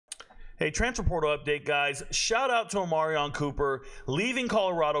Hey, transfer portal update, guys. Shout out to Omarion Cooper, leaving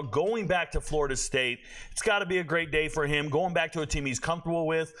Colorado, going back to Florida State. It's got to be a great day for him, going back to a team he's comfortable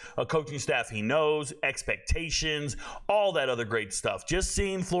with, a coaching staff he knows, expectations, all that other great stuff. Just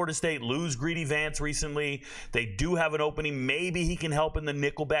seeing Florida State lose Greedy Vance recently. They do have an opening. Maybe he can help in the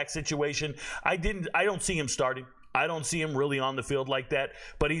nickelback situation. I don't see him starting. I don't see him really on the field like that,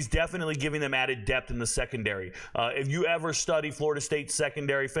 but he's definitely giving them added depth in the secondary. If you ever study Florida State's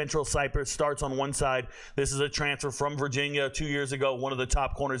secondary, Fentrell Cypress starts on one side. This is a transfer from Virginia 2 years ago, one of the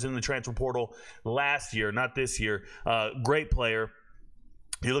top corners in the transfer portal last year, not this year. Great player.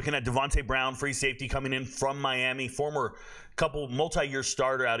 You're looking at Devontae Brown, free safety coming in from Miami, former multi-year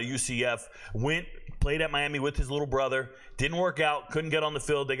starter out of UCF, played at Miami with his little brother, didn't work out, couldn't get on the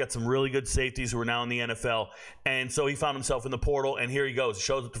field. They got some really good safeties who are now in the NFL, and so he found himself in the portal, and here he goes.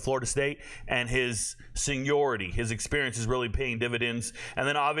 Shows up to Florida State, and his seniority, his experience is really paying dividends. And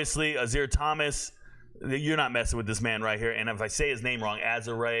then obviously Azir Thomas. You're not messing with this man right here. And if I say his name wrong,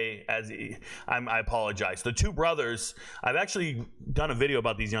 I apologize. The two brothers, I've actually done a video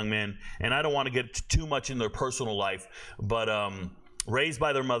about these young men, and I don't want to get too much in their personal life, but raised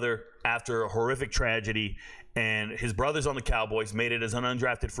by their mother after a horrific tragedy, and his brother's on the Cowboys, made it as an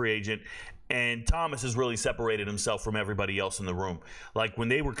undrafted free agent, and Thomas has really separated himself from everybody else in the room. Like when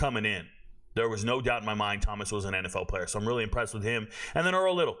they were coming in, there was no doubt in my mind Thomas was an NFL player. So I'm really impressed with him. And then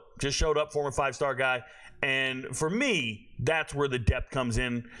Earl Little just showed up, former five-star guy. And for me, that's where the depth comes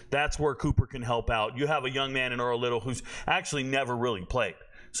in. That's where Cooper can help out. You have a young man in Earl Little who's actually never really played.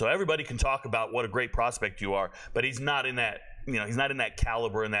 So everybody can talk about what a great prospect you are, but he's not in that, he's not in that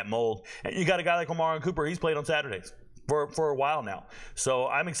caliber, in that mold. And you got a guy like Omarion Cooper, he's played on Saturdays for a while now. So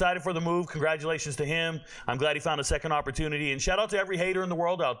I'm excited for the move. Congratulations to him. I'm glad he found a second opportunity. And shout out to every hater in the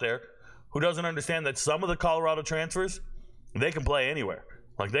world out there who doesn't understand that some of the Colorado transfers, they can play anywhere.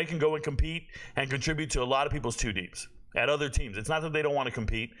 Like they can go and compete and contribute to a lot of people's two deeps at other teams. It's not that they don't want to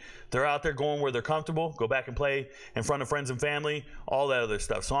compete. They're out there going where they're comfortable, go back and play in front of friends and family, all that other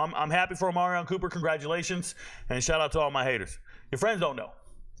stuff. So I'm happy for Omarion Cooper. Congratulations. And shout out to all my haters. Your friends don't know,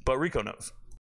 but Rico knows.